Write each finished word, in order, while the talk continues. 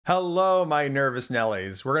Hello, my nervous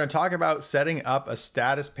Nellies. We're going to talk about setting up a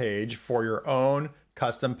status page for your own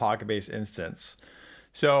custom PocketBase instance.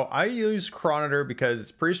 So I use Chronometer because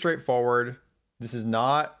it's pretty straightforward. This is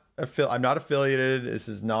not I'm not affiliated. This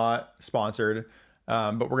is not sponsored,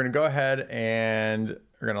 but we're going to go ahead and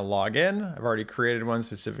we're going to log in. I've already created one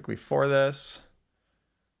specifically for this.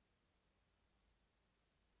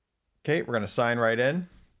 Okay, we're going to sign right in.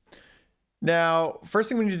 Now, first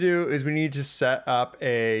thing we need to do is we need to set up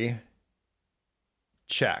a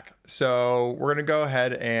check. So we're going to go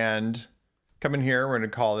ahead and come in here. We're going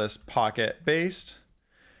to call this PocketBase.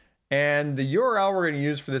 And the URL we're going to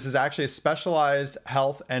use for this is actually a specialized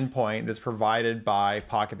health endpoint that's provided by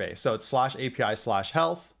PocketBase. So it's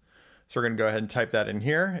 /API/health. So we're going to go ahead and type that in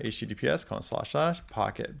here,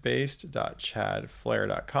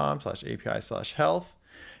 https://pocketbase.chadflare.com/API/health.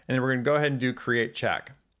 And then we're going to go ahead and do create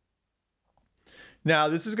check. Now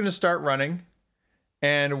this is going to start running.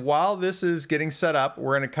 And while this is getting set up,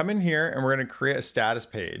 we're going to come in here and we're going to create a status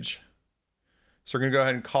page. So we're going to go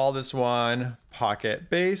ahead and call this one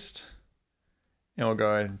PocketBase. And we'll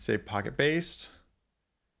go ahead and say PocketBase.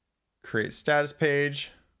 Create status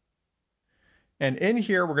page. And in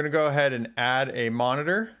here, we're going to go ahead and add a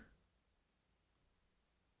monitor.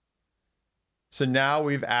 So now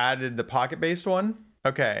we've added the PocketBase one.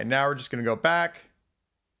 Okay, and now we're just going to go back.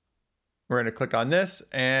 We're going to click on this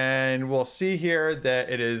and we'll see here that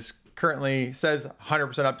it is currently says 100%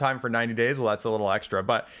 uptime for 90 days. Well, that's a little extra,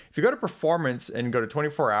 but if you go to performance and go to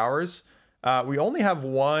 24 hours, we only have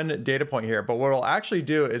one data point here, but what it'll actually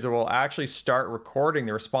do is it will actually start recording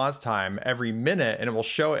the response time every minute and it will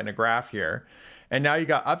show it in a graph here. And now you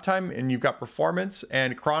got uptime and you've got performance,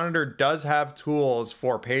 and Chronometer does have tools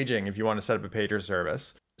for paging if you want to set up a pager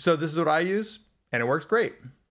service. So this is what I use and it works great.